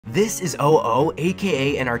This is OO,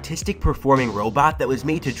 aka an artistic performing robot that was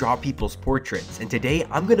made to draw people's portraits, and today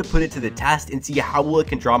I'm going to put it to the test and see how well it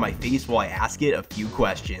can draw my face while I ask it a few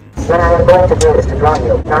questions. What I am going to do is to draw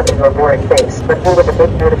you, not in your boring face, but you with a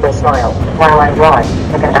big beautiful smile. While I'm drawing,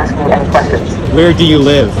 you can ask me any questions. Where do you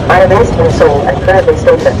live? I am based in Seoul and currently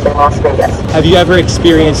stationed in Las Vegas. Have you ever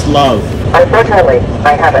experienced love? Unfortunately,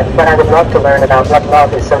 I haven't, but I would love to learn about what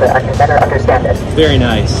love is so that I can better understand it. Very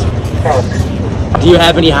nice. Thanks. Do you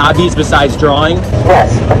have any hobbies besides drawing?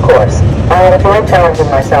 Yes, of course. I enjoy challenging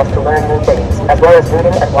myself to learn new things, as well as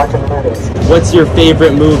reading and watching movies. What's your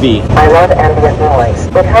favorite movie? I love ambient noise.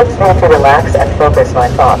 It helps me to relax and focus my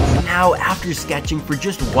thoughts. Now, after sketching for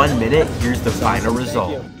just 1 minute, here's the final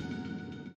result.